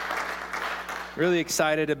Really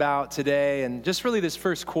excited about today and just really this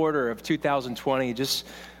first quarter of 2020. Just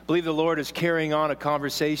believe the Lord is carrying on a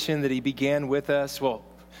conversation that He began with us, well,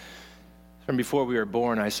 from before we were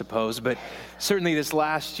born, I suppose. But certainly this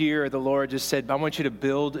last year, the Lord just said, I want you to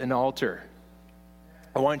build an altar.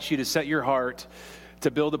 I want you to set your heart to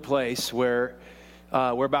build a place where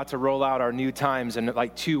we're about to roll out our new times in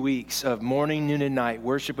like 2 weeks of morning, noon, and night,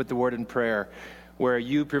 worship with the Word and prayer, where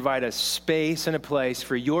you provide a space and a place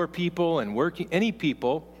for your people and any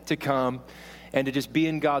people to come and to just be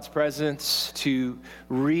in God's presence, to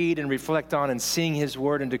read and reflect on and sing His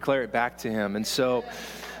Word and declare it back to Him. And so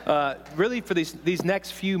really for these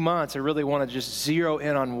next few months, I really want to just zero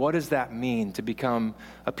in on what does that mean to become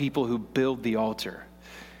a people who build the altar.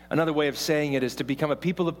 Another way of saying it is to become a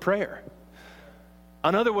people of prayer.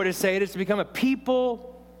 Another way to say it is to become a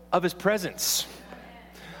people of His presence.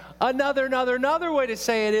 Another way to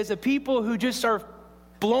say it is a people who just are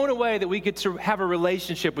blown away that we get to have a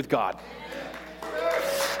relationship with God.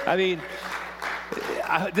 I mean,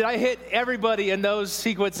 did I hit everybody in those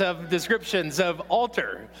sequence of descriptions of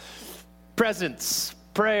altar, presence,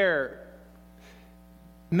 prayer?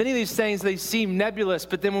 Many of these things, they seem nebulous,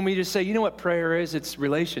 but then when we just say, you know what prayer is? It's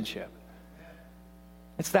relationship.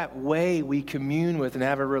 It's that way we commune with and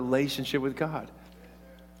have a relationship with God.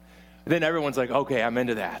 Then everyone's like, okay, I'm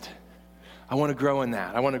into that. I want to grow in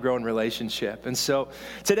that. I want to grow in relationship. And so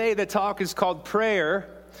today the talk is called Prayer,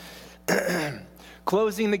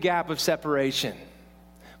 Closing the Gap of Separation.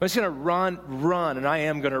 I'm just going to run, and I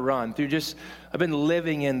am going to run through I've been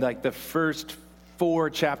living in like the first 4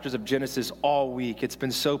 chapters of Genesis all week. It's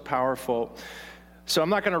been so powerful. So I'm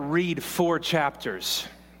not going to read 4 chapters,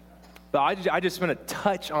 but I just want to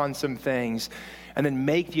touch on some things and then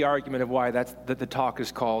make the argument of why that the talk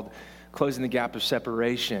is called Closing the Gap of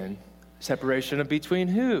Separation. Separation between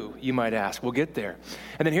who, you might ask. We'll get there.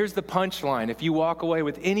 And then here's the punchline. If you walk away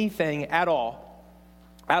with anything at all,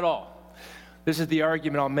 this is the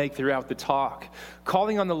argument I'll make throughout the talk.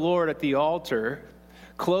 Calling on the Lord at the altar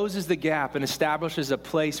closes the gap and establishes a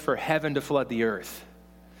place for heaven to flood the earth.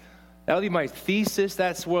 That'll be my thesis.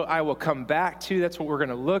 That's what I will come back to. That's what we're going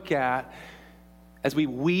to look at as we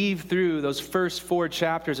weave through those first 4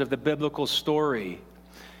 chapters of the biblical story.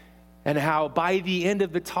 And how by the end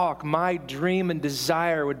of the talk, my dream and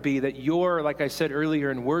desire would be that like I said earlier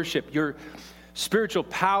in worship, your spiritual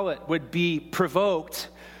palate would be provoked,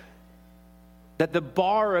 that the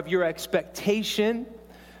bar of your expectation,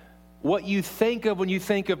 what you think of when you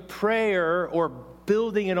think of prayer or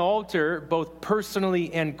building an altar, both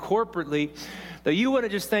personally and corporately, that you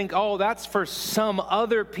wouldn't just think, oh, that's for some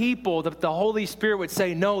other people, that the Holy Spirit would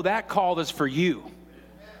say, no, that call is for you.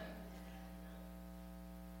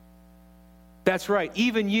 That's right,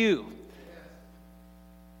 even you.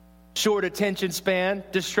 Short attention span,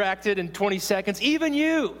 distracted in 20 seconds, even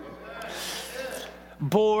you.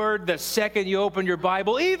 Bored the second you open your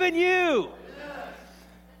Bible, even you.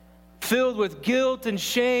 Filled with guilt and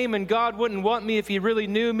shame, and God wouldn't want me if He really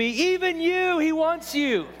knew me, even you, He wants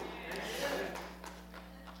you.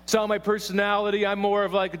 Saw my personality, I'm more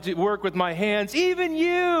of like work with my hands, even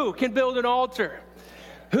you can build an altar.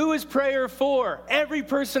 Who is prayer for? Every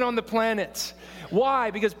person on the planet.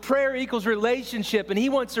 Why? Because prayer equals relationship, and He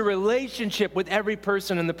wants a relationship with every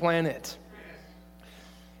person on the planet.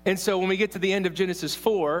 And so when we get to the end of Genesis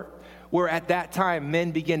 4, where at that time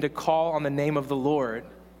men begin to call on the name of the Lord,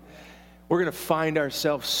 we're going to find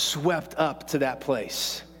ourselves swept up to that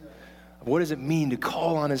place. What does it mean to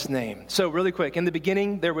call on His name? So really quick, in the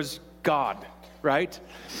beginning, there was God, right?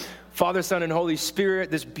 Father, Son, and Holy Spirit,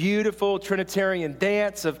 this beautiful Trinitarian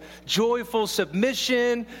dance of joyful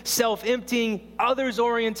submission, self-emptying,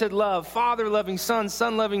 others-oriented love. Father loving Son,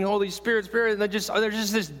 Son loving Holy Spirit, and there's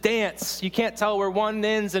just this dance. You can't tell where one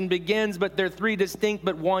ends and begins, but they're 3 distinct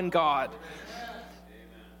but one God.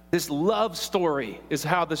 This love story is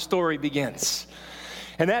how the story begins.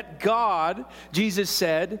 And that God, Jesus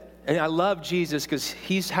said, and I love Jesus because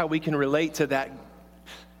He's how we can relate to that.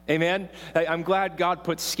 Amen? I'm glad God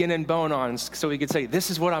put skin and bone on so He could say, this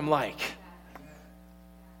is what I'm like.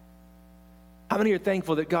 How many are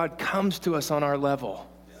thankful that God comes to us on our level?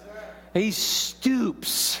 He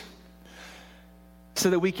stoops so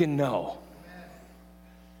that we can know.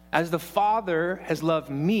 As the Father has loved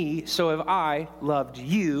me, so have I loved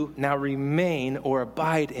you. Now remain or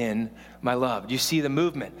abide in my love. Do you see the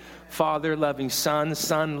movement? Father loving Son,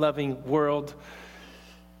 Son loving world.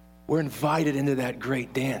 We're invited into that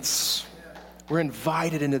great dance. We're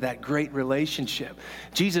invited into that great relationship.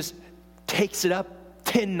 Jesus takes it up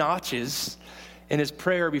 10 notches in His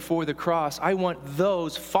prayer before the cross. I want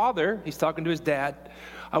those, Father, He's talking to His dad,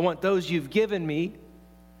 I want those you've given me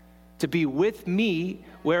to be with me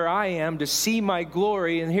where I am, to see my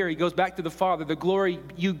glory. And here he goes back to the Father, the glory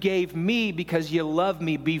you gave me because you loved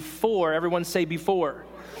me before. Everyone say before.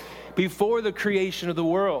 Before the creation of the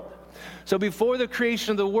world. So before the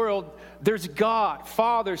creation of the world, there's God,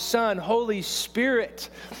 Father, Son, Holy Spirit,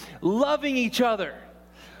 loving each other,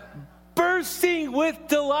 bursting with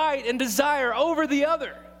delight and desire over the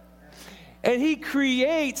other. And he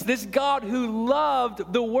creates this God who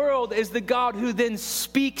loved the world as the God who then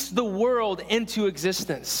speaks the world into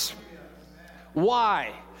existence.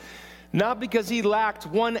 Why? Not because he lacked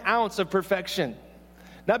 1 ounce of perfection.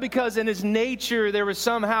 Not because in his nature there was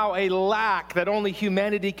somehow a lack that only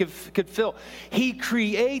humanity could fill. He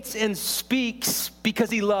creates and speaks because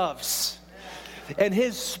he loves. And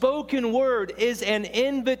his spoken word is an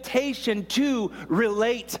invitation to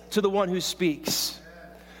relate to the one who speaks.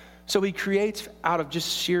 So he creates out of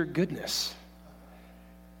just sheer goodness.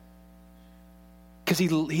 Because he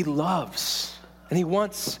loves. And he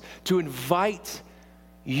wants to invite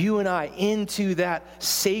you and I into that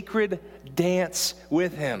sacred dance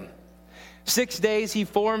with him. 6 days he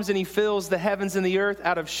forms and he fills the heavens and the earth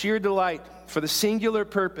out of sheer delight for the singular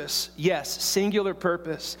purpose, yes, singular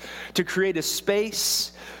purpose, to create a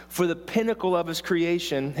space for the pinnacle of his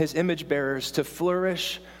creation, his image bearers, to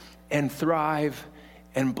flourish and thrive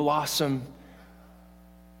and blossom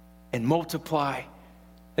and multiply.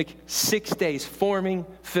 Like 6 days, forming,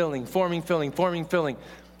 filling, forming, filling, forming, filling.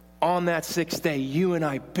 On that 6th day, you and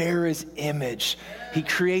I bear his image. He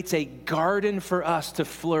creates a garden for us to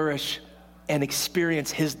flourish and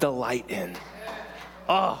experience his delight in.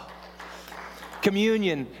 Oh,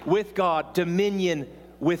 communion with God, dominion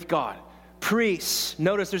with God. Priests,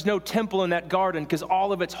 notice there's no temple in that garden because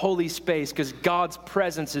all of it's holy space, because God's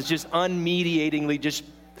presence is just unmediatingly just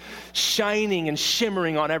shining and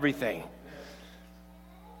shimmering on everything.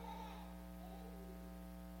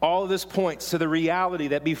 All of this points to the reality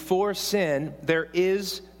that before sin, there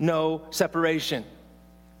is no separation.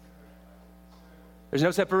 There's no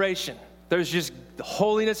separation. There's just the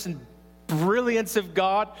holiness and brilliance of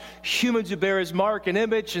God, humans who bear his mark and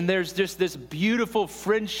image, and there's just this beautiful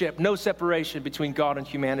friendship, no separation between God and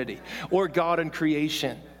humanity or God and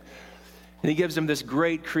creation. And he gives them this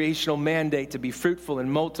great creational mandate to be fruitful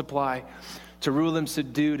and multiply, to rule and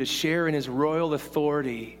subdue, to share in his royal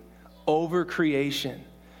authority over creation,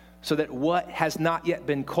 so that what has not yet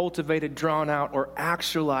been cultivated, drawn out, or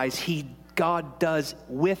actualized, God does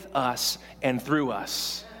with us and through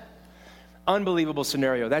us. Unbelievable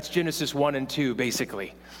scenario. That's Genesis 1 and 2,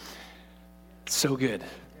 basically. So good.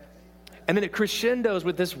 And then it crescendos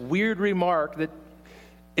with this weird remark that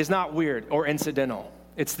is not weird or incidental.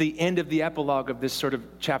 It's the end of the epilogue of this sort of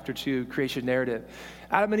chapter 2 creation narrative.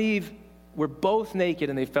 Adam and Eve were both naked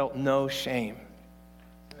and they felt no shame.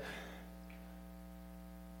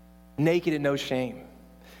 Naked and no shame.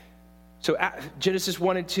 So Genesis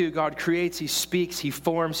 1 and 2, God creates, he speaks, he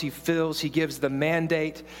forms, he fills, he gives the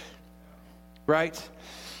mandate, right?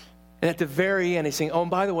 And at the very end, he's saying, oh, and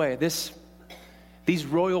by the way, these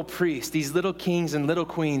royal priests, these little kings and little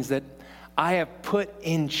queens that I have put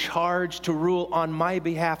in charge to rule on my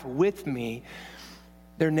behalf with me,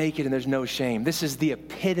 they're naked and there's no shame. This is the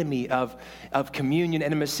epitome of communion,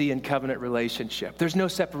 intimacy, and covenant relationship. There's no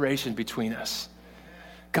separation between us.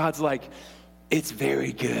 God's like, it's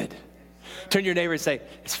very good. Turn to your neighbor and say,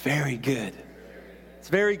 it's very good. It's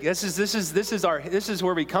very good. This is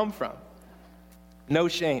where we come from. No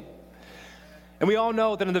shame. And we all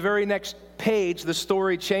know that in the very next page, the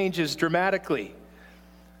story changes dramatically.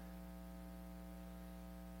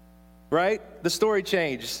 Right? The story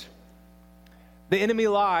changed. The enemy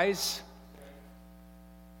lies.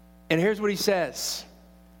 And here's what he says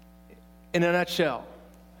in a nutshell.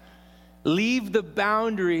 Leave the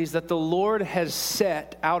boundaries that the Lord has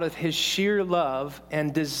set out of his sheer love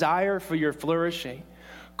and desire for your flourishing.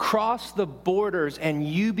 Cross the borders and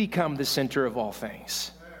you become the center of all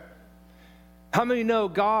things. How many know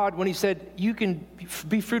God, when he said, you can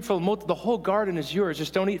be fruitful, the whole garden is yours,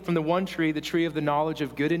 just don't eat from the one tree, the tree of the knowledge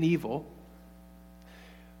of good and evil.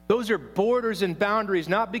 Those are borders and boundaries,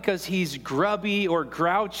 not because he's grubby or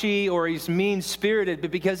grouchy or he's mean-spirited,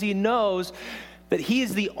 but because he knows that he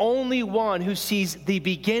is the only one who sees the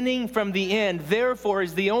beginning from the end, therefore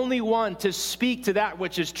is the only one to speak to that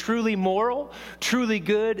which is truly moral, truly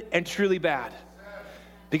good, and truly bad.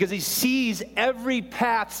 Because he sees every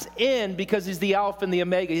path's end because he's the Alpha and the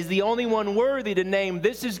Omega. He's the only one worthy to name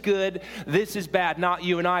this is good, this is bad, not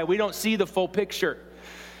you and I. We don't see the full picture.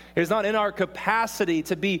 It is not in our capacity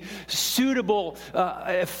to be suitable,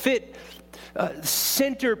 fit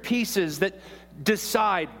centerpieces that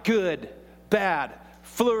decide good, bad,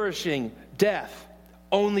 flourishing, death.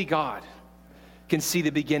 Only God can see the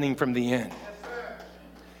beginning from the end.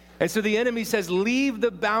 And so the enemy says, leave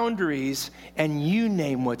the boundaries and you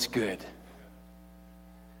name what's good.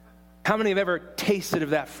 How many have ever tasted of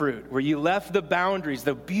that fruit where you left the boundaries,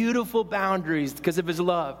 the beautiful boundaries because of his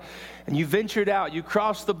love, and you ventured out, you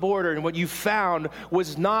crossed the border, and what you found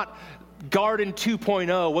was not Garden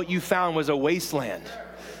 2.0, what you found was a wasteland.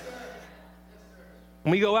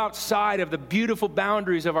 When we go outside of the beautiful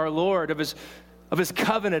boundaries of our Lord, of his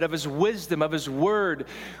covenant, of his wisdom, of his word,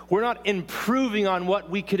 we're not improving on what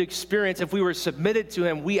we could experience if we were submitted to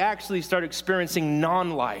him. We actually start experiencing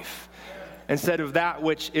non-life instead of that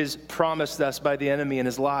which is promised us by the enemy and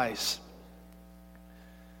his lies.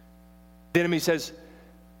 The enemy says,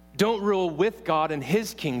 don't rule with God and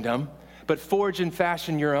his kingdom, but forge and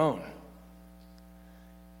fashion your own.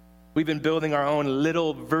 We've been building our own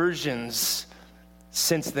little versions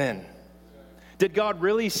since then. Did God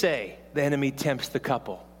really say the enemy tempts the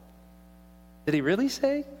couple? Did he really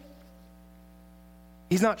say?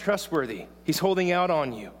 He's not trustworthy. He's holding out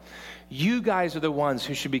on you. You guys are the ones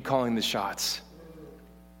who should be calling the shots.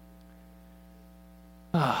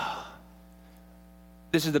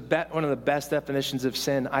 This is one of the best definitions of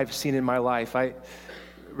sin I've seen in my life. I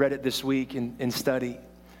read it this week in study.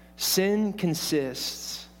 Sin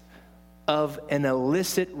consists of an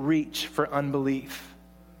illicit reach for unbelief.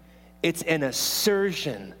 It's an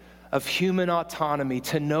assertion of human autonomy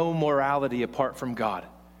to know morality apart from God.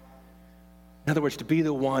 In other words, to be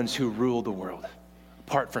the ones who rule the world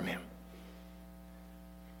apart from him.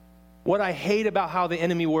 What I hate about how the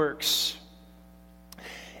enemy works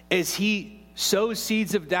is he sows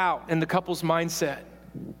seeds of doubt in the couple's mindset.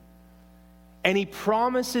 And he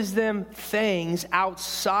promises them things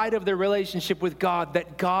outside of their relationship with God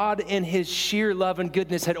that God in his sheer love and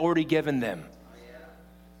goodness had already given them.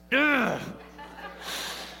 Ugh.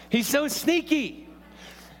 He's so sneaky.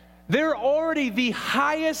 They're already the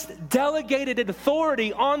highest delegated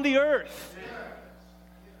authority on the earth.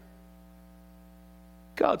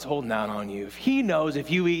 God's holding out on you. If he knows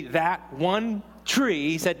if you eat that one tree,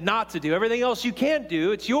 he said not to do. Everything else you can't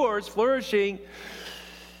do. It's yours, flourishing.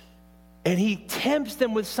 And he tempts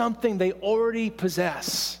them with something they already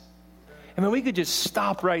possess. I mean, we could just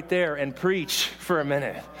stop right there and preach for a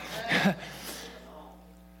minute.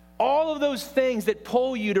 All of those things that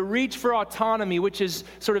pull you to reach for autonomy, which is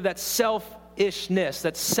sort of that selfishness,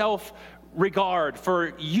 that self-regard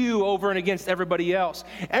for you over and against everybody else.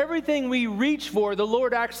 Everything we reach for, the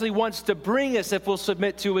Lord actually wants to bring us if we'll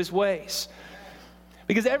submit to his ways.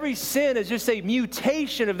 Because every sin is just a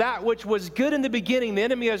mutation of that which was good in the beginning. The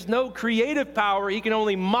enemy has no creative power. He can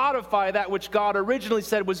only modify that which God originally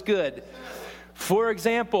said was good. For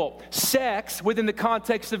example, sex within the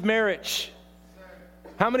context of marriage.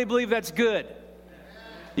 How many believe that's good?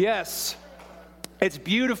 Yes. It's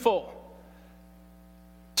beautiful.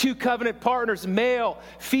 Two covenant partners, male,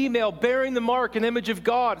 female, bearing the mark and image of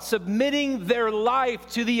God, submitting their life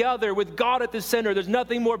to the other with God at the center. There's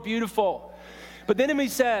nothing more beautiful. But the enemy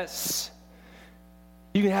says,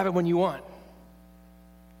 you can have it when you want.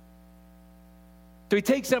 So he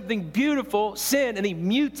takes something beautiful, sin, and he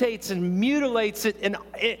mutates and mutilates it. And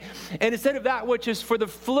instead of that which is for the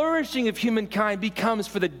flourishing of humankind becomes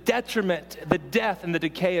for the detriment, the death, and the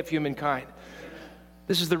decay of humankind.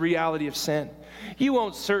 This is the reality of sin. You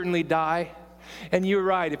won't certainly die. And you're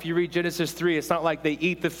right, if you read Genesis 3, it's not like they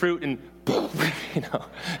eat the fruit and, you know.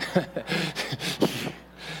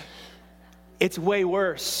 It's way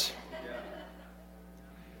worse.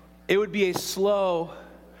 It would be a slow,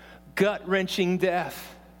 gut-wrenching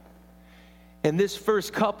death. And this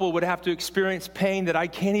first couple would have to experience pain that I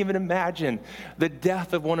can't even imagine. The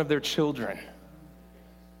death of one of their children. It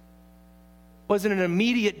wasn't an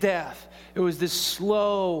immediate death. It was this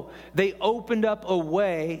slow, they opened up a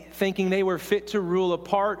way thinking they were fit to rule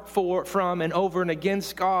apart from and over and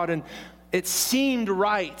against God. And it seemed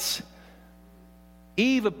right.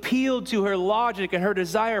 Eve appealed to her logic and her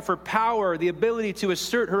desire for power, the ability to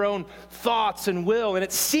assert her own thoughts and will. And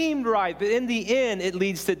it seemed right, but in the end, it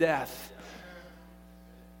leads to death.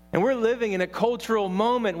 And we're living in a cultural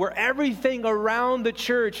moment where everything around the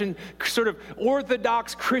church and sort of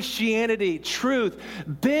orthodox Christianity, truth,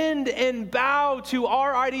 bend and bow to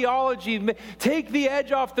our ideology, take the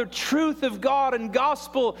edge off the truth of God and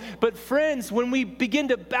gospel. But friends, when we begin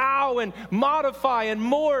to bow and modify and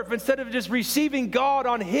morph instead of just receiving God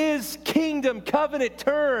on his kingdom covenant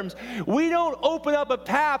terms, we don't open up a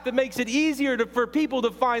path that makes it easier for people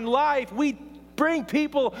to find life. We bring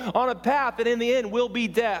people on a path that in the end will be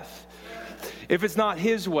death if it's not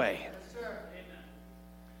his way.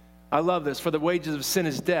 I love this. For the wages of sin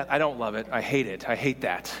is death. I don't love it. I hate it. I hate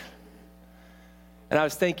that. And I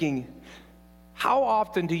was thinking, how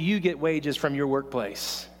often do you get wages from your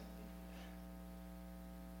workplace?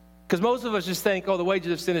 Because most of us just think, the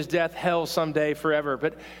wages of sin is death, hell someday, forever.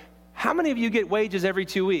 But how many of you get wages every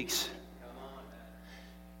 2 weeks?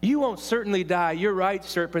 You won't certainly die. You're right,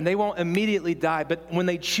 Serpent. They won't immediately die. But when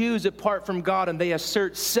they choose apart from God and they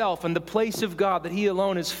assert self and the place of God that He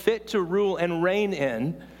alone is fit to rule and reign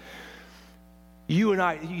in, you and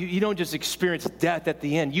I, you don't just experience death at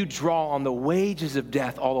the end. You draw on the wages of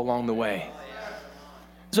death all along the way.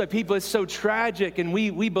 That's why people, it's so tragic, and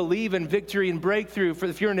we believe in victory and breakthrough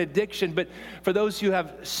if you're in addiction, but for those who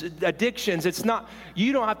have addictions, it's not,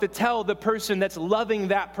 you don't have to tell the person that's loving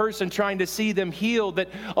that person, trying to see them healed, that,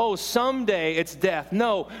 someday it's death.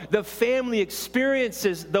 No, the family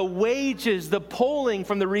experiences the wages, the pulling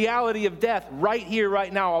from the reality of death right here,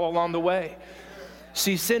 right now, all along the way.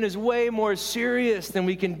 See, sin is way more serious than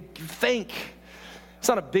we can think. It's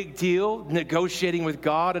not a big deal, negotiating with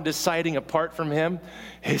God and deciding apart from Him.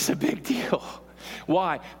 It's a big deal.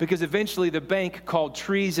 Why? Because eventually the bank called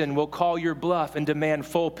treason will call your bluff and demand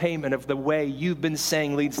full payment of the way you've been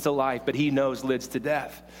saying leads to life, but He knows leads to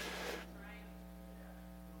death.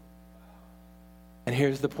 And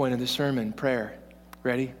here's the point of the sermon, prayer.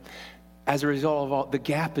 Ready? As a result of all, the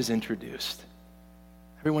gap is introduced.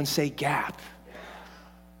 Everyone say gap.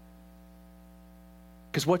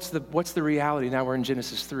 Because what's the reality? Now we're in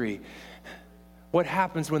Genesis 3. What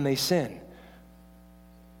happens when they sin?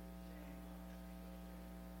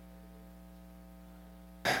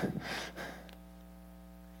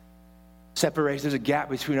 Separation. There's a gap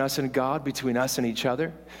between us and God, between us and each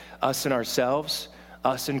other, us and ourselves,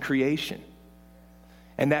 us and creation.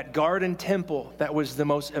 And that garden temple, that was the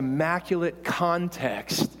most immaculate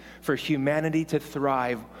context for humanity to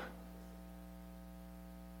thrive.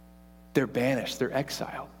 They're banished, they're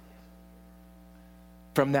exiled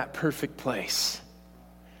from that perfect place.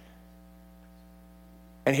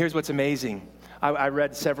 And here's what's amazing. I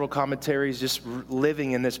read several commentaries just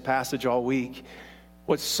living in this passage all week.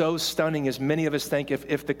 What's so stunning is many of us think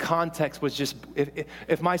if the context was just,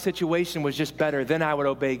 if my situation was just better, then I would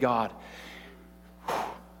obey God.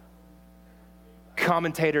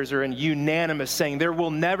 Commentators are unanimous saying there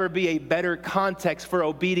will never be a better context for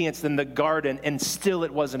obedience than the garden, and still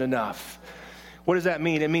it wasn't enough. What does that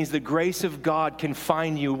mean? It means the grace of God can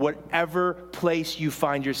find you whatever place you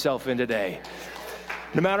find yourself in today.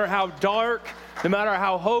 No matter how dark, no matter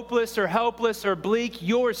how hopeless or helpless or bleak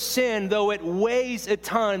your sin, though it weighs a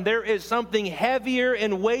ton, there is something heavier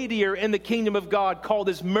and weightier in the kingdom of God called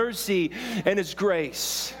His mercy and His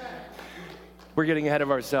grace. We're getting ahead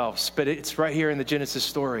of ourselves, but it's right here in the Genesis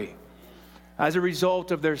story. As a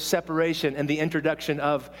result of their separation and the introduction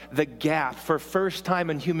of the gap for first time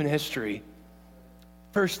in human history,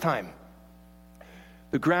 first time,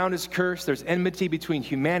 the ground is cursed. There's enmity between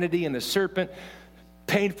humanity and the serpent.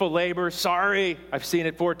 Painful labor. Sorry, I've seen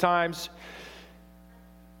it 4 times.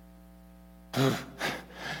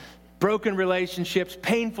 Broken relationships,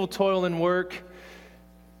 painful toil and work,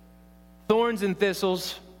 thorns and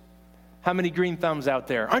thistles. How many green thumbs out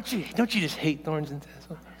there? Don't you just hate thorns and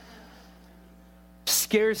thistles?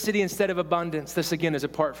 Scarcity instead of abundance. This again is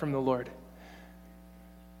apart from the Lord.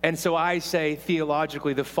 And so I say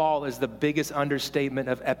theologically, the fall is the biggest understatement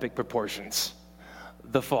of epic proportions.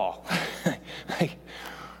 The fall.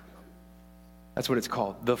 That's what it's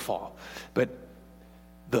called, the fall. But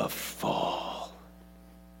the fall.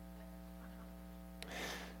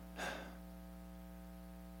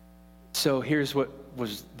 So here's what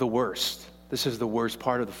was the worst. This is the worst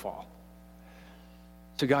part of the fall.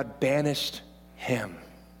 So God banished him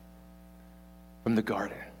from the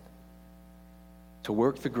garden to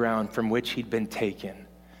work the ground from which he'd been taken.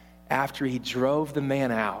 After he drove the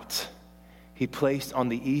man out, he placed on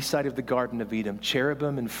the east side of the Garden of Eden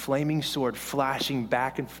cherubim and flaming sword flashing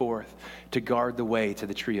back and forth to guard the way to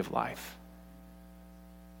the tree of life.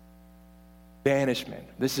 Banishment.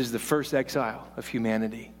 This is the first exile of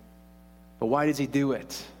humanity. But why does he do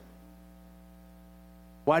it?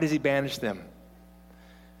 Why does he banish them?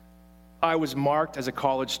 I was marked as a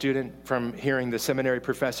college student from hearing the seminary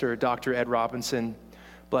professor, Dr. Ed Robinson,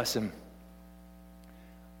 bless him.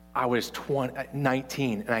 I was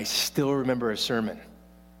 19, and I still remember a sermon,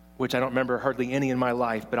 which I don't remember hardly any in my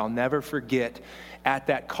life, but I'll never forget at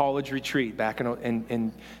that college retreat back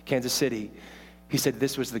in Kansas City, he said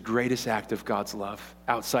this was the greatest act of God's love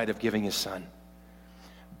outside of giving his son.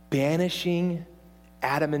 Banishing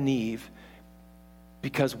Adam and Eve,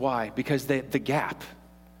 because why? Because the gap.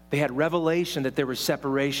 They had revelation that there was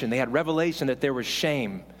separation. They had revelation that there was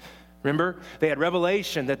shame. Remember? They had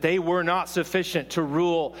revelation that they were not sufficient to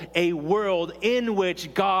rule a world in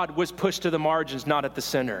which God was pushed to the margins, not at the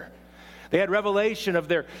center. They had revelation of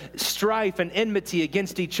their strife and enmity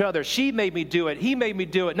against each other. She made me do it. He made me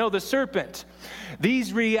do it. No, the serpent.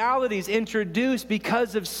 These realities introduced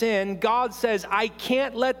because of sin, God says, I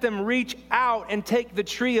can't let them reach out and take the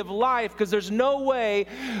tree of life because there's no way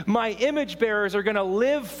my image bearers are going to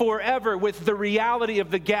live forever with the reality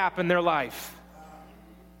of the gap in their life.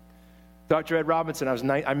 Dr. Ed Robinson,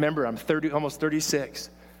 I remember I'm almost 36.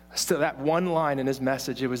 Still, that one line in his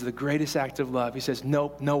message, it was the greatest act of love. He says,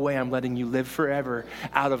 nope, no way I'm letting you live forever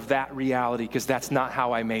out of that reality because that's not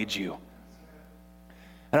how I made you.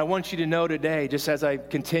 And I want you to know today, just as I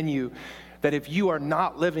continue, that if you are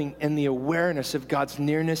not living in the awareness of God's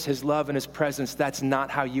nearness, His love, and His presence, that's not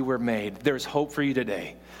how you were made. There's hope for you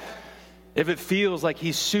today. If it feels like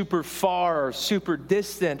He's super far or super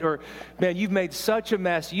distant, or, man, you've made such a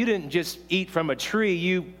mess, you didn't just eat from a tree,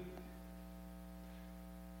 you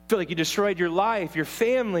feel like you destroyed your life, your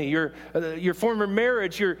family, your former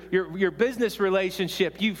marriage, your business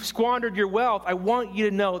relationship, you've squandered your wealth, I want you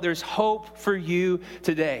to know there's hope for you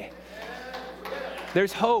today.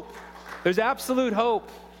 There's hope. There's absolute hope.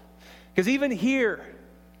 Because even here,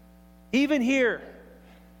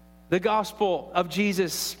 the gospel of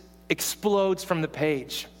Jesus explodes from the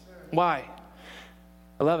page. Why?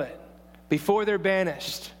 I love it. Before they're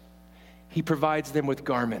banished, He provides them with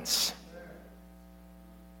garments.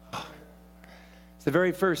 It's the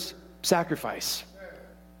very first sacrifice.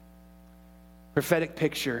 Prophetic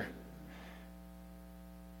picture.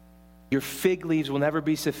 Your fig leaves will never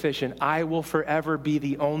be sufficient. I will forever be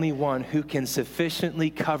the only one who can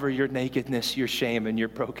sufficiently cover your nakedness, your shame, and your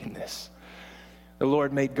brokenness. The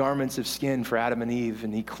Lord made garments of skin for Adam and Eve,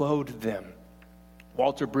 and He clothed them.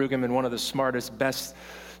 Walter Brueggemann, one of the smartest, best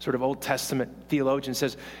sort of Old Testament theologians,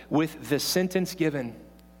 says, with the sentence given,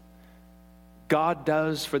 God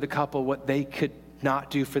does for the couple what they could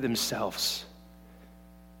not do for themselves.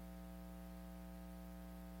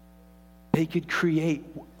 They could create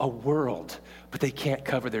a world, but they can't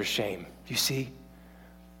cover their shame. You see?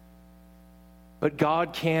 But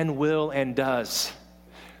God can, will, and does.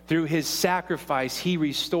 Through His sacrifice, He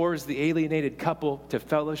restores the alienated couple to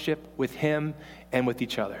fellowship with Him and with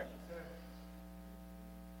each other.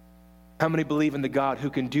 How many believe in the God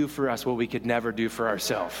who can do for us what we could never do for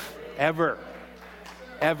ourselves? Ever.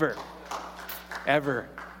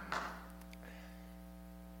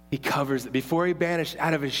 He covers it. Before He banished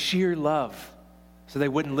out of His sheer love, so they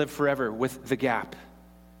wouldn't live forever with the gap,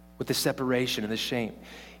 with the separation and the shame,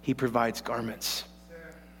 He provides garments.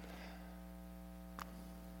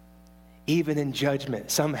 Even in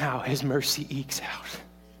judgment, somehow His mercy ekes out.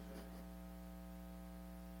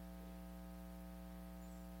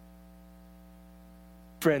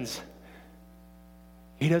 Friends,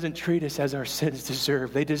 He doesn't treat us as our sins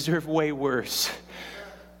deserve. They deserve way worse.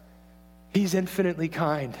 He's infinitely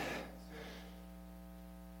kind.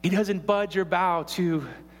 He doesn't budge or bow to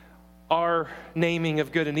our naming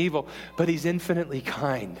of good and evil, but He's infinitely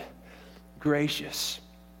kind, gracious.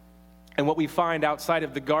 And what we find outside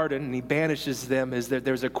of the garden, and He banishes them, is that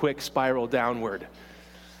there's a quick spiral downward.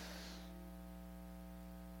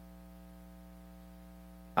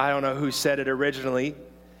 I don't know who said it originally,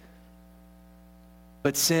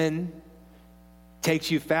 but sin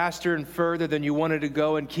takes you faster and further than you wanted to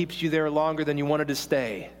go and keeps you there longer than you wanted to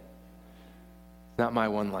stay. Not my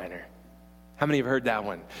one-liner. How many have heard that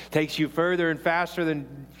one? Takes you further and faster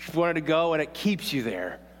than you wanted to go, and it keeps you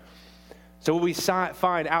there. So what we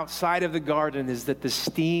find outside of the garden is that the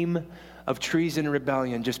steam of treason and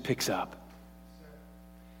rebellion just picks up.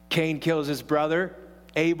 Cain kills his brother,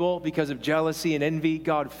 Abel, because of jealousy and envy.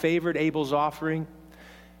 God favored Abel's offering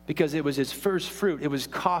because it was his first fruit. It was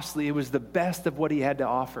costly. It was the best of what he had to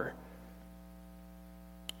offer.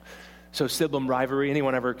 So sibling rivalry.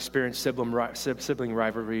 Anyone ever experienced sibling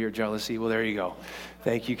rivalry or jealousy? Well, there you go.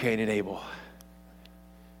 Thank you, Cain and Abel.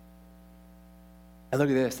 And look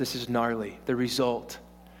at this. This is gnarly. The result.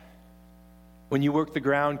 When you work the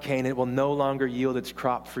ground, Cain, it will no longer yield its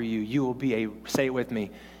crop for you. You will be say it with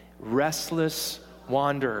me, restless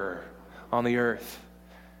wanderer on the earth.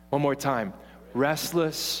 One more time.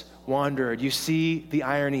 Restless wanderer. Do you see the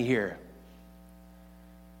irony here?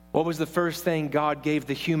 What was the first thing God gave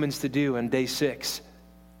the humans to do in day 6,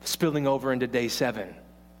 spilling over into day 7?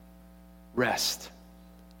 Rest.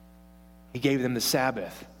 He gave them the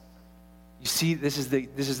Sabbath. You see, this is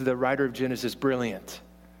the writer of Genesis, brilliant.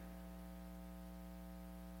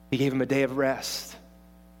 He gave him a day of rest.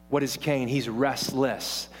 What is Cain? He's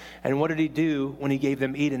restless. And what did he do when he gave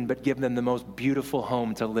them Eden but give them the most beautiful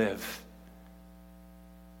home to live?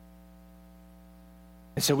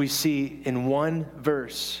 And so we see in one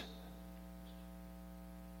verse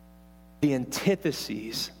the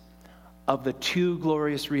antitheses of the two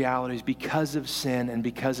glorious realities because of sin and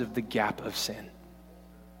because of the gap of sin.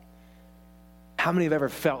 How many have ever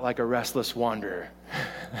felt like a restless wanderer?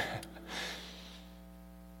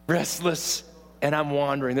 Restless, and I'm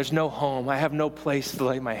wandering. There's no home. I have no place to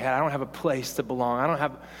lay my head. I don't have a place to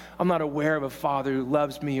belong. I'm not aware of a Father who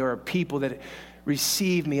loves me or a people that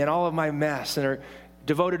receive me in all of my mess and are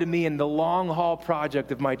devoted to me in the long haul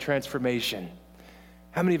project of my transformation.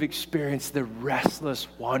 How many have experienced the restless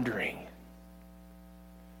wandering?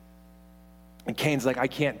 And Cain's like, I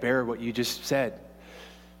can't bear what you just said.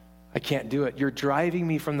 I can't do it. You're driving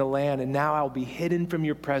me from the land, and now I'll be hidden from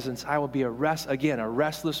your presence. I will be a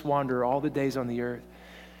restless wanderer all the days on the earth.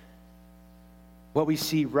 What we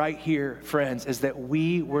see right here, friends, is that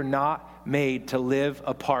we were not made to live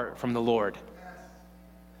apart from the Lord.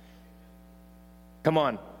 Come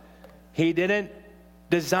on. He didn't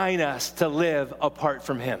design us to live apart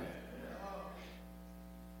from Him.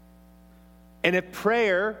 And if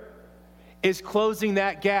prayer is closing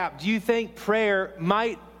that gap, do you think prayer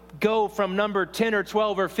might go from number 10 or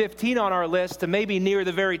 12 or 15 on our list to maybe near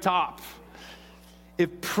the very top?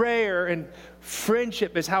 If prayer and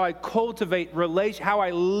friendship is how I cultivate how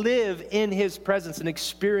I live in His presence and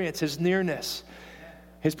experience His nearness,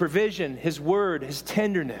 His provision, His word, His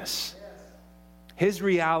tenderness, His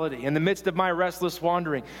reality. In the midst of my restless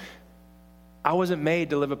wandering, I wasn't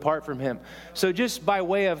made to live apart from Him. So just by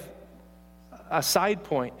way of a side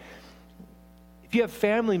point, if you have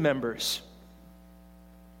family members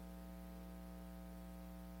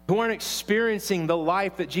who aren't experiencing the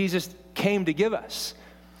life that Jesus came to give us,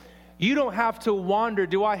 you don't have to wonder,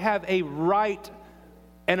 do I have a right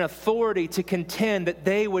and authority to contend that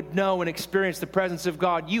they would know and experience the presence of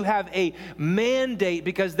God? You have a mandate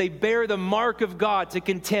because they bear the mark of God to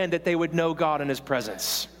contend that they would know God in His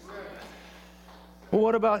presence. Well,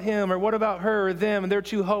 what about him or what about her or them? And they're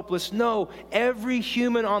too hopeless. No, every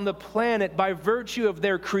human on the planet, by virtue of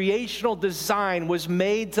their creational design, was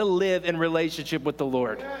made to live in relationship with the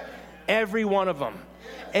Lord. Every one of them.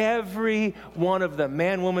 Every one of them.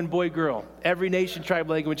 Man, woman, boy, girl. Every nation, tribe,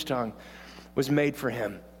 language, tongue was made for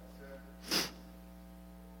Him.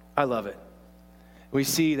 I love it. We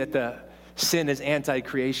see that the sin is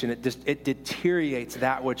anti-creation. It deteriorates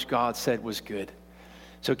that which God said was good.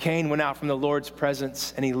 So Cain went out from the Lord's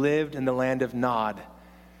presence, and he lived in the land of Nod,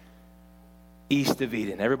 east of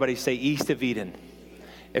Eden. Everybody say east of Eden.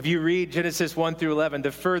 If you read Genesis 1 through 11,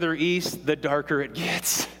 the further east, the darker it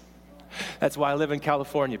gets. That's why I live in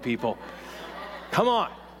California, people. Come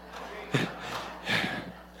on.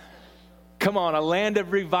 Come on, a land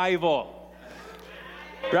of revival.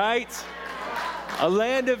 Right? A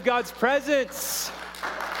land of God's presence.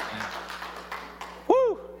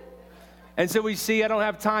 Woo! And so we see, I don't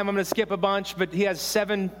have time, I'm going to skip a bunch, but he has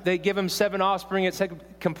 7, they give him 7 offspring. It's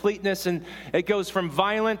completeness, and it goes from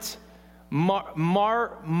violent,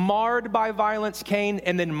 marred by violence, Cain,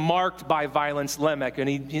 and then marked by violence, Lamech.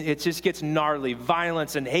 And it just gets gnarly,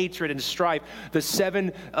 violence and hatred and strife. The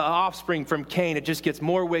 7 offspring from Cain, it just gets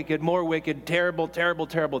more wicked, terrible, terrible,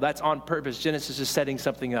 terrible. That's on purpose. Genesis is setting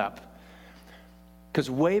something up. Because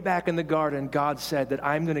way back in the garden, God said that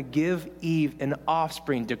I'm going to give Eve an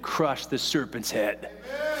offspring to crush the serpent's head.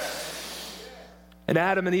 And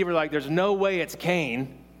Adam and Eve are like, there's no way it's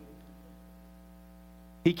Cain.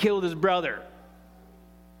 He killed his brother.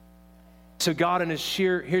 So God in His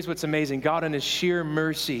here's what's amazing. God in His sheer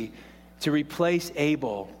mercy to replace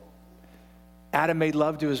Abel, Adam made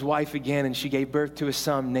love to his wife again, and she gave birth to a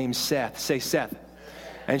son named Seth. Say Seth.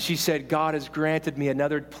 And she said, God has granted me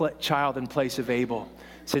another child in place of Abel,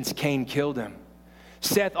 since Cain killed him.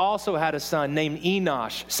 Seth also had a son named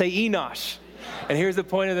Enosh. Say Enosh. And here's the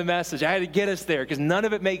point of the message. I had to get us there, because none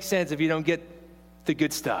of it makes sense if you don't get the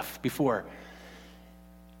good stuff before.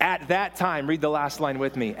 At that time, read the last line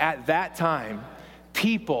with me. At that time,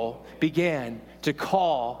 people began to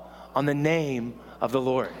call on the name of the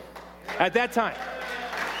Lord. At that time.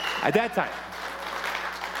 At that time.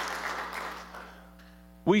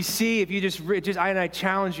 We see, if you I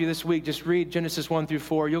challenge you this week, just read Genesis 1 through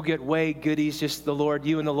 4. You'll get way goodies, just the Lord,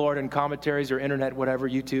 you and the Lord, and commentaries or internet, whatever,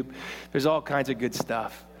 YouTube. There's all kinds of good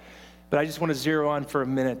stuff. But I just want to zero on for a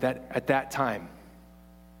minute that at that time,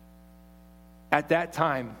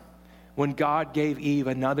 when God gave Eve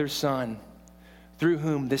another son, through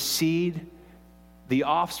whom the seed, the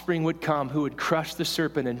offspring would come, who would crush the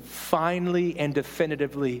serpent and finally and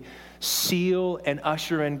definitively seal and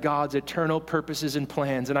usher in God's eternal purposes and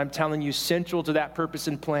plans. And I'm telling you, central to that purpose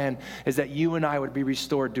and plan is that you and I would be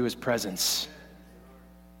restored to His presence.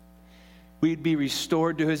 we'd be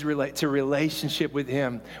restored to to relationship with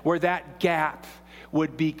him, where that gap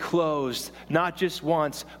would be closed, not just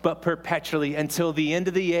once, but perpetually until the end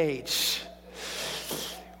of the age,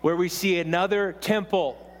 where we see another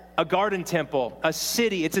temple, a garden temple, a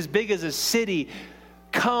city, it's as big as a city,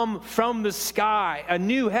 come from the sky, a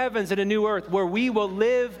new heavens and a new earth, where we will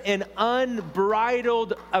live in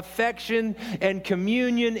unbridled affection and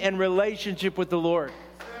communion and relationship with the Lord.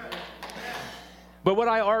 But what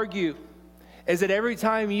I argue is that every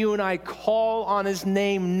time you and I call on his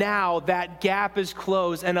name now, that gap is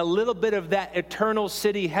closed, and a little bit of that eternal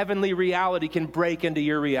city, heavenly reality can break into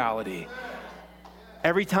your reality.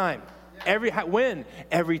 Every time. When?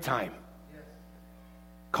 Every time.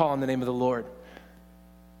 Call on the name of the Lord.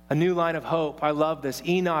 A new line of hope. I love this.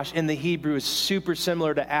 Enosh in the Hebrew is super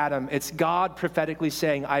similar to Adam. It's God prophetically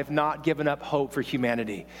saying, I've not given up hope for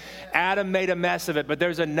humanity. Adam made a mess of it, but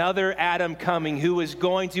there's another Adam coming who is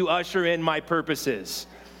going to usher in my purposes.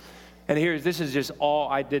 And this is just all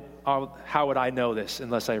I did. How would I know this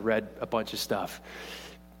unless I read a bunch of stuff?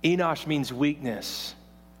 Enosh means weakness.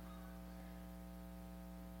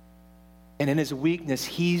 And in his weakness,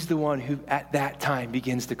 he's the one who at that time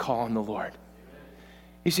begins to call on the Lord.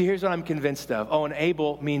 You see, here's what I'm convinced of. Oh, and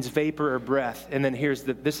Abel means vapor or breath. And then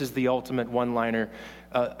this is the ultimate one-liner,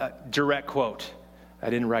 direct quote.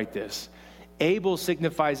 I didn't write this. Abel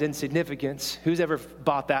signifies insignificance. Who's ever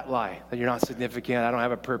bought that lie? That you're not significant, I don't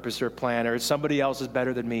have a purpose or a plan, or somebody else is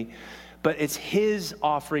better than me. But it's his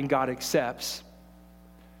offering God accepts.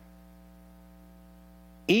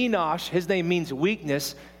 Enosh, his name means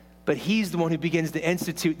weakness, but he's the one who begins to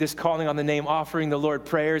institute this calling on the name, offering the Lord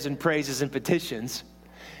prayers and praises and petitions.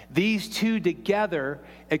 These two together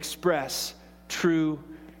express true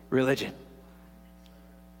religion.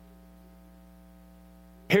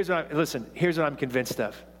 Here's what I'm convinced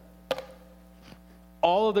of.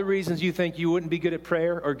 All of the reasons you think you wouldn't be good at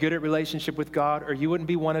prayer or good at relationship with God, or you wouldn't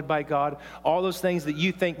be wanted by God, all those things that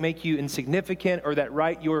you think make you insignificant or that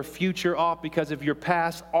write your future off because of your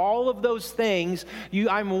past, all of those things,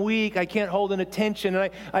 I'm weak, I can't hold an attention,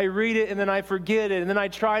 and I read it and then I forget it, and then I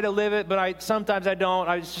try to live it, but sometimes I don't,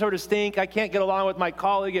 I sort of stink, I can't get along with my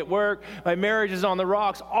colleague at work, my marriage is on the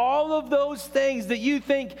rocks, all of those things that you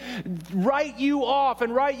think write you off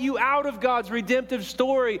and write you out of God's redemptive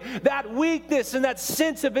story, that weakness and that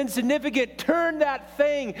sense of insignificant, turn that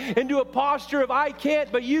thing into a posture of I can't,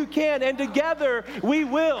 but you can, and together we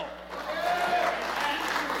will.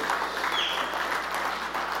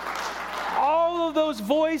 All of those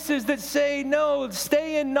voices that say, no,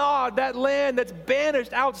 stay in Nod, that land that's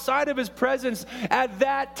banished outside of his presence, at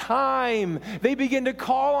that time, they begin to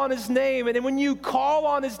call on his name. And then when you call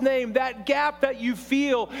on his name, that gap that you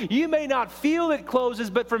feel, you may not feel it closes,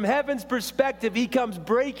 but from heaven's perspective, he comes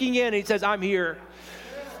breaking in and he says, I'm here.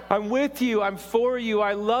 I'm with you. I'm for you.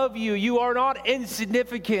 I love you. You are not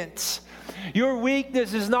insignificant. Your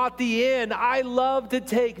weakness is not the end. I love to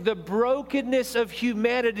take the brokenness of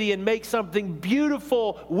humanity and make something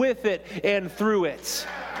beautiful with it and through it.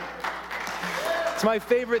 It's my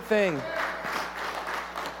favorite thing.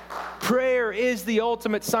 Prayer is the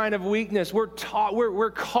ultimate sign of weakness. We're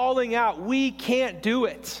calling out. We can't do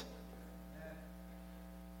it.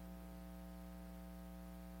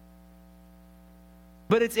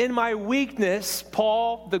 But it's in my weakness,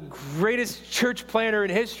 Paul, the greatest church planner in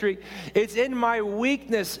history, it's in my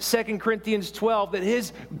weakness, 2 Corinthians 12, that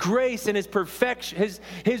his grace and his perfection,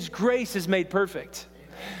 his grace is made perfect.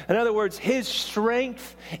 In other words, his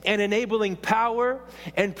strength and enabling power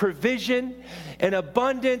and provision and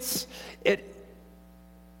abundance,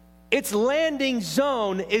 its landing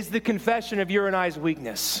zone is the confession of your and I's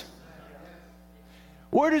weakness.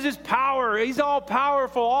 Where does his power? He's all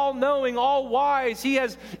powerful, all knowing, all wise. He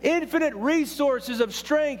has infinite resources of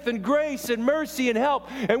strength and grace and mercy and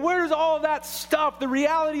help. And where does all of that stuff, the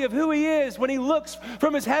reality of who he is, when he looks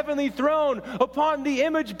from his heavenly throne upon the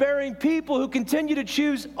image-bearing people who continue to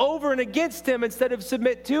choose over and against him instead of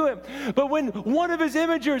submit to him? But when one of his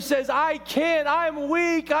imagers says, I can't, I'm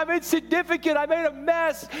weak, I'm insignificant, I made a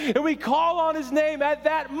mess, and we call on his name, at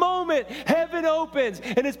that moment, heaven opens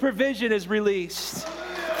and his provision is released.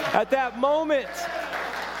 At that moment,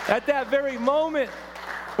 at that very moment,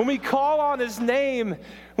 when we call on his name,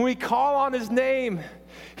 he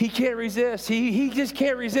can't resist. He just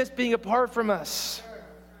can't resist being apart from us.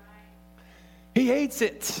 He hates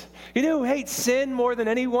it. You know who hates sin more than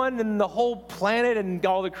anyone in the whole planet and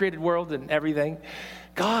all the created world and everything?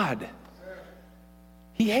 God.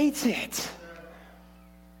 He hates it.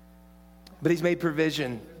 But he's made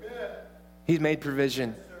provision. He's made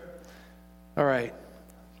provision. All right.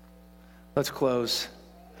 Let's close.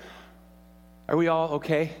 Are we all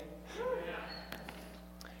okay?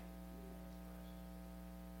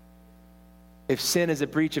 if sin is a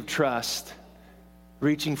breach of trust,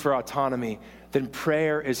 reaching for autonomy, then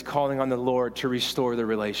prayer is calling on the Lord to restore the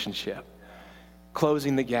relationship,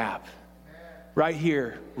 closing the gap. Right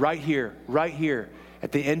here, right here, right here,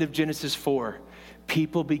 at the end of Genesis 4,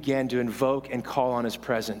 people began to invoke and call on his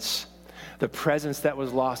presence, the presence that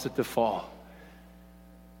was lost at the fall.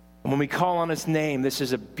 And when we call on his name, this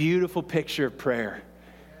is a beautiful picture of prayer.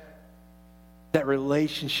 That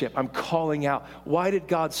relationship, I'm calling out. Why did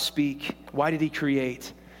God speak? Why did he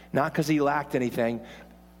create? Not because he lacked anything,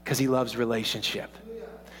 because he loves relationship.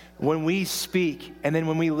 When we speak and then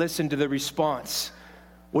when we listen to the response,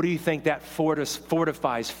 what do you think that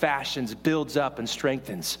fortifies, fashions, builds up, and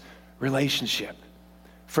strengthens? Relationship,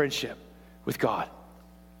 friendship with God.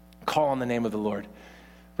 Call on the name of the Lord.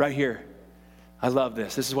 Right here. I love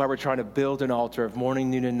this. This is why we're trying to build an altar of morning,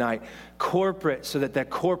 noon, and night. Corporate, so that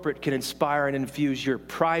corporate can inspire and infuse your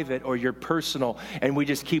private or your personal, and we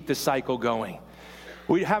just keep the cycle going.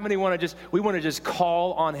 How many want to just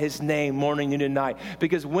call on his name morning, noon, and night?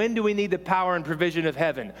 Because when do we need the power and provision of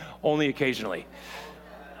heaven? Only occasionally.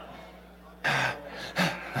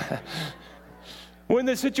 When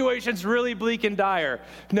the situation's really bleak and dire.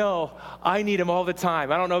 No, I need him all the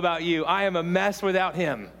time. I don't know about you. I am a mess without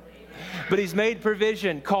him. But he's made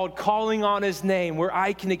provision called calling on his name, where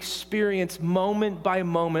I can experience moment by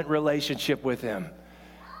moment relationship with him.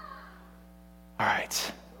 All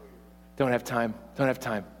right. Don't have time.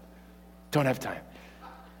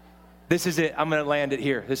 This is it. I'm going to land it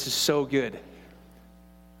here. This is so good.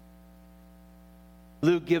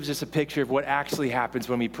 Luke gives us a picture of what actually happens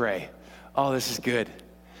when we pray. Oh, this is good.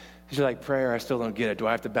 Because you're like, prayer, I still don't get it. Do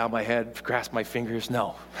I have to bow my head, grasp my fingers?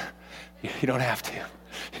 No. You don't have to.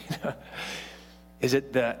 Is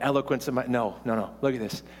it the eloquence of my... No. Look at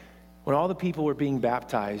this. When all the people were being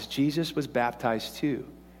baptized, Jesus was baptized too.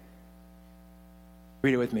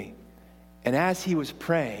 Read it with me. And as he was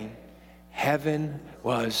praying, heaven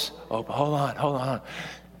was open. Hold on.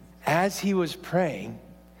 As he was praying,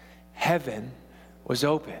 heaven was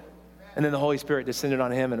open. And then the Holy Spirit descended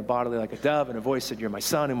on him in a bodily like a dove, and a voice said, "You're my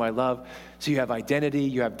son whom I love." So you have identity,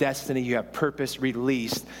 you have destiny, you have purpose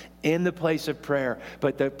released in the place of prayer.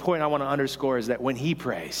 But the point I want to underscore is that when he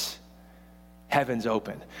prays, heaven's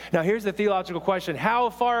open. Now here's the theological question. How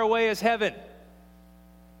far away is heaven?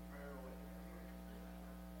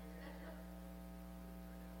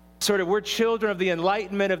 We're children of the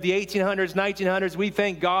Enlightenment of the 1800s, 1900s. We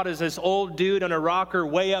think God is this old dude on a rocker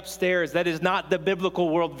way upstairs. That is not the biblical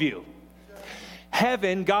worldview.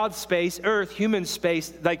 Heaven, God's space, earth, human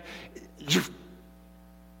space, like...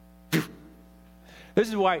 This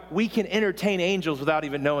is why we can entertain angels without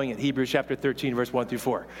even knowing it. Hebrews chapter 13, verse 1 through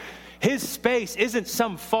 4. His space isn't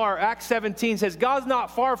some far. Acts 17 says God's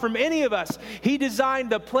not far from any of us. He designed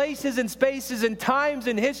the places and spaces and times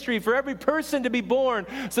in history for every person to be born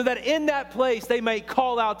so that in that place they might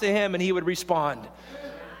call out to him and he would respond.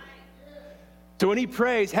 So when he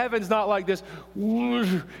prays, heaven's not like this.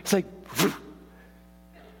 It's like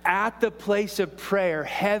at the place of prayer,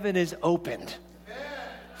 heaven is opened.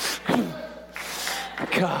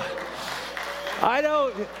 God, I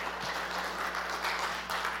don't...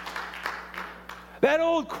 That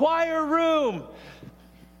old choir room,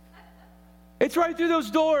 it's right through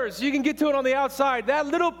those doors. You can get to it on the outside. That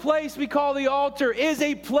little place we call the altar is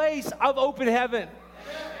a place of open heaven.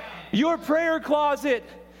 Your prayer closet,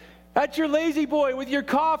 at your lazy boy with your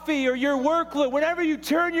coffee or your workload, whenever you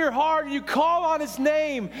turn your heart and you call on his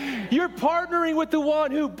name, you're partnering with the one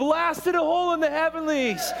who blasted a hole in the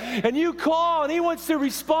heavenlies. And you call and he wants to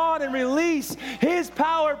respond and release his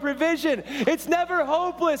power, provision. It's never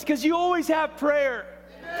hopeless because you always have prayer.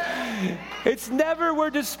 It's never where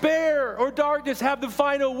despair or darkness have the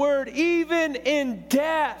final word. Even in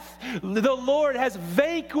death, the Lord has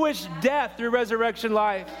vanquished death through resurrection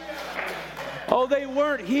life. Oh, they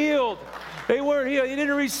weren't healed. He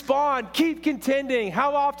didn't respond. Keep contending.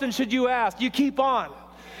 How often should you ask? You keep on.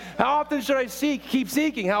 How often should I seek? Keep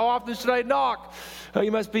seeking. How often should I knock? Oh,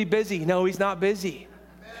 you must be busy. No, he's not busy.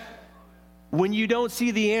 When you don't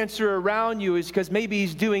see the answer around you is because maybe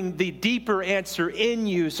he's doing the deeper answer in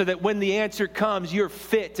you so that when the answer comes, you're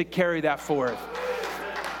fit to carry that forth.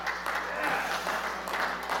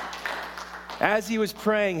 As he was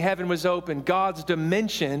praying, heaven was open. God's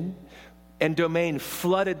dimension and domain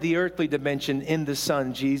flooded the earthly dimension in the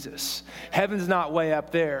Son, Jesus. Heaven's not way up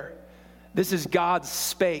there. This is God's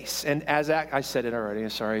space. And as I said it already, I'm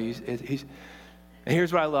sorry. And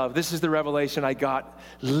here's what I love. This is the revelation I got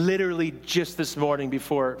literally just this morning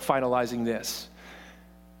before finalizing this.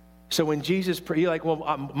 So when Jesus prayed, you're like,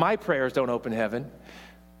 well, my prayers don't open heaven.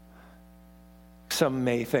 Some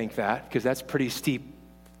may think that because that's pretty steep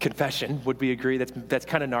confession. Would we agree that's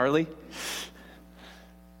kind of gnarly?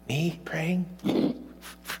 Me praying?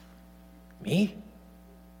 Me?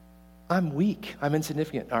 I'm weak. I'm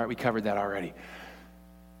insignificant. All right, we covered that already.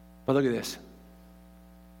 But look at this.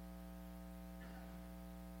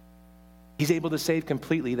 He's able to save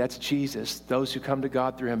completely. That's Jesus. Those who come to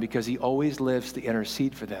God through him because he always lives to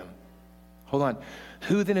intercede for them. Hold on.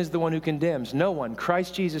 Who then is the one who condemns? No one.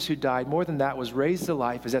 Christ Jesus, who died, more than that, was raised to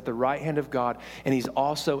life, is at the right hand of God, and he's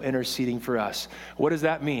also interceding for us. What does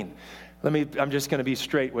that mean? I'm just going to be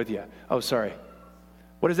straight with you. Oh, sorry.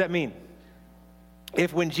 What does that mean?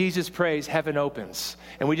 If when Jesus prays, heaven opens,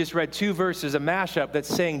 and we just read 2 verses, a mashup that's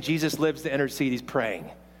saying Jesus lives to intercede, he's praying,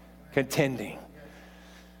 contending.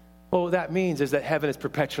 Well, what that means is that heaven is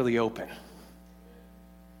perpetually open.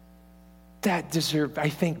 That deserved, I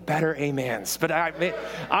think, better amens. But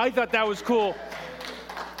I thought that was cool.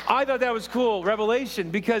 I thought that was cool, revelation,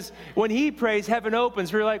 because when he prays, heaven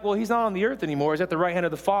opens. We're like, well, he's not on the earth anymore. He's at the right hand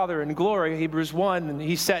of the Father in glory, Hebrews 1, and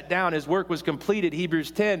he sat down. His work was completed,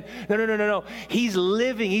 Hebrews 10. No. He's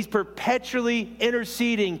living. He's perpetually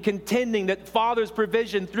interceding, contending that Father's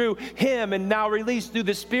provision through him and now released through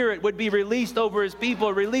the Spirit would be released over his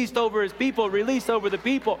people, released over his people, released over the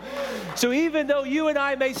people. So even though you and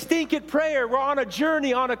I may stink at prayer, we're on a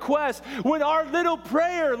journey, on a quest. When our little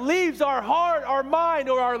prayer leaves our heart, our mind,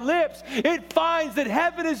 or our lips, it finds that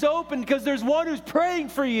heaven is open because there's one who's praying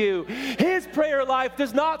for you. His prayer life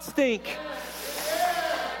does not stink.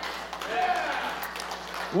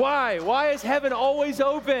 Why? Why is heaven always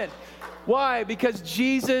open? Why? Because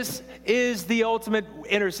Jesus is the ultimate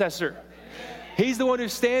intercessor. He's the one who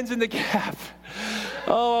stands in the gap.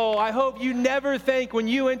 Oh, I hope you never think when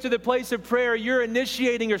you enter the place of prayer, you're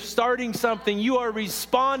initiating or starting something. You are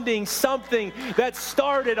responding something that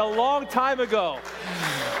started a long time ago.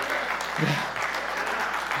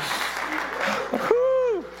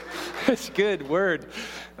 Whew. That's a good word.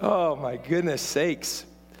 Oh, my goodness sakes.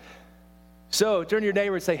 So turn to your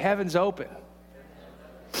neighbor and say, heaven's open.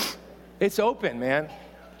 It's open, man.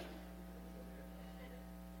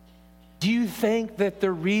 Do you think that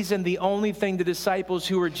the only thing the disciples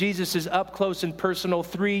who were Jesus' up close and personal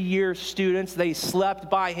 3-year students, they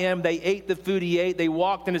slept by him, they ate the food he ate, they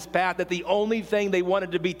walked in his path, that the only thing they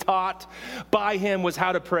wanted to be taught by him was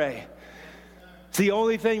how to pray? It's the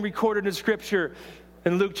only thing recorded in Scripture.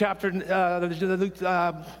 In Luke chapter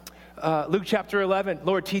 11,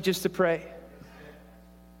 Lord, teach us to pray.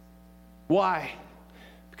 Why?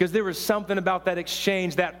 Because there was something about that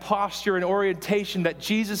exchange, that posture and orientation that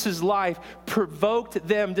Jesus' life provoked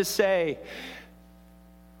them to say,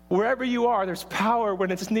 wherever you are, there's power when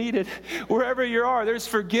it's needed. Wherever you are, there's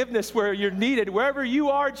forgiveness where you're needed. Wherever you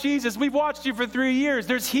are, Jesus, we've watched you for 3 years.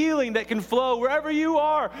 There's healing that can flow. Wherever you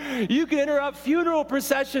are, you can interrupt funeral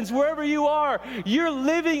processions. Wherever you are, you're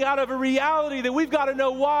living out of a reality that we've got to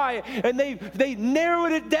know why. And they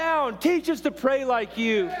narrowed it down. Teach us to pray like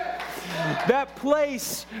you. That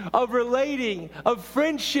place of relating, of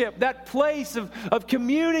friendship, that place of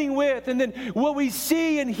communing with, and then what we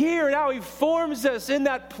see and hear and how he forms us in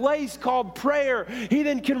that place called prayer, he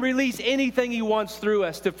then can release anything he wants through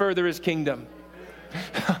us to further his kingdom.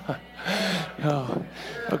 Oh,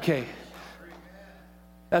 okay.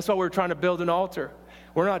 That's why we're trying to build an altar.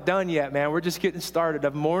 We're not done yet, man. We're just getting started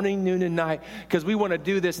of morning, noon, and night because we want to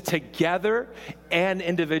do this together and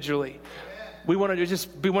individually. We want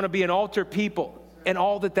to be an altar people, and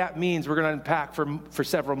all that means we're going to unpack for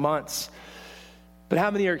several months. But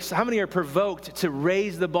how many are provoked to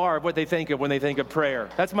raise the bar of what they think of when they think of prayer?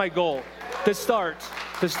 That's my goal, to start.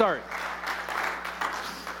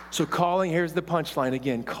 So here's the punchline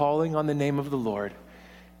again, calling on the name of the Lord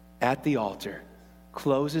at the altar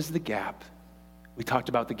closes the gap. We talked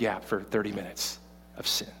about the gap for 30 minutes of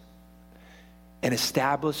sin, and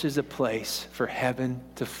establishes a place for heaven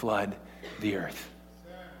to flood the earth.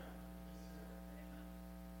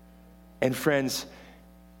 And friends,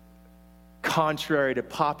 contrary to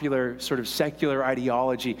popular sort of secular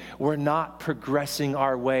ideology, we're not progressing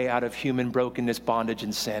our way out of human brokenness, bondage,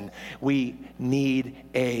 and sin. We need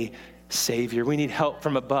a Savior. We need help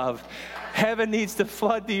from above. Heaven needs to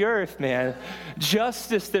flood the earth, man.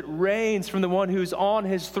 Justice that reigns from the one who's on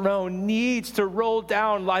his throne needs to roll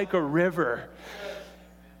down like a river.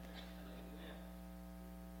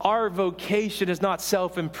 Our vocation is not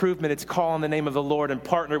self-improvement. It's call on the name of the Lord and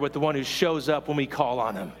partner with the one who shows up when we call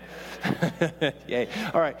on him. Yay.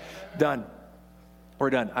 All right, done. We're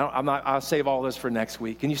done. I'll save all this for next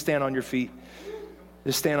week. Can you stand on your feet?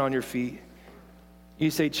 Just stand on your feet. You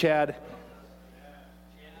say, Chad,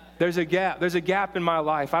 there's a gap. There's a gap in my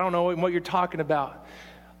life. I don't know what you're talking about.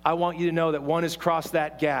 I want you to know that one has crossed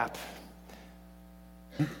that gap.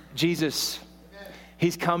 Jesus,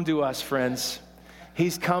 He's come to us, friends.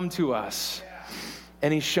 He's come to us.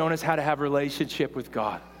 And He's shown us how to have a relationship with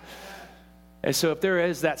God. And so if there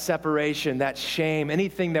is that separation, that shame,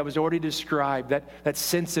 anything that was already described, that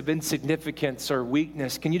sense of insignificance or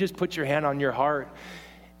weakness, can you just put your hand on your heart?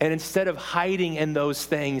 And instead of hiding in those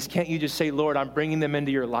things, can't you just say, Lord, I'm bringing them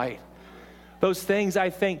into your light? Those things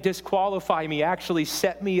I think disqualify me, actually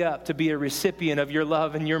set me up to be a recipient of your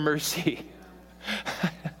love and your mercy.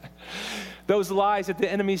 Those lies that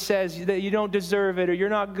the enemy says that you don't deserve it or you're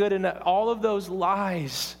not good enough, all of those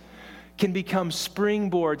lies can become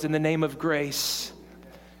springboards in the name of grace.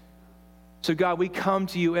 So God, we come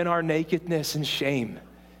to you in our nakedness and shame,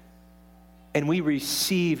 and we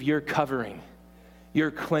receive your covering,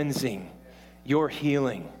 your cleansing, your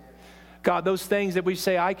healing. God, those things that we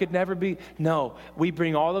say, I could never be, no, we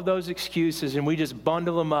bring all of those excuses and we just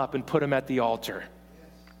bundle them up and put them at the altar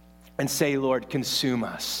and say, Lord, consume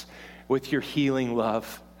us with your healing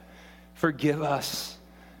love. Forgive us.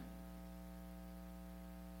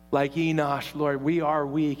 Like Enosh, Lord, we are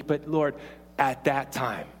weak, but Lord, at that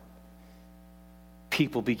time,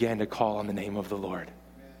 people began to call on the name of the Lord.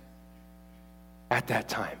 At that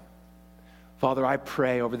time. Father, I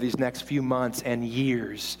pray over these next few months and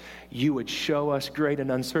years, you would show us great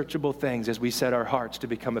and unsearchable things as we set our hearts to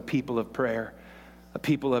become a people of prayer, a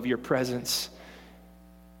people of your presence.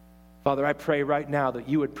 Father, I pray right now that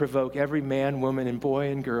you would provoke every man, woman, and boy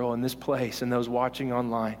and girl in this place and those watching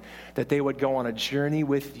online, that they would go on a journey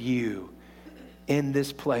with you in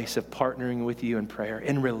this place of partnering with you in prayer,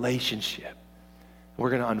 in relationship. We're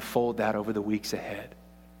going to unfold that over the weeks ahead.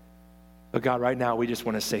 But God, right now, we just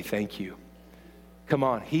want to say thank you. Come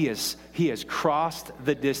on, He has crossed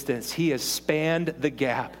the distance. He has spanned the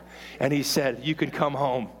gap. And He said, you can come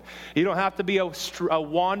home. You don't have to be a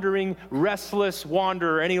wandering, restless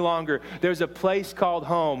wanderer any longer. There's a place called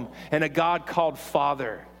home and a God called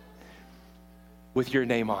Father with your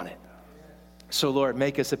name on it. So Lord,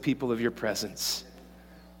 make us a people of your presence.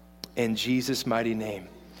 In Jesus' mighty name,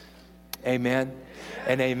 amen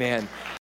and amen.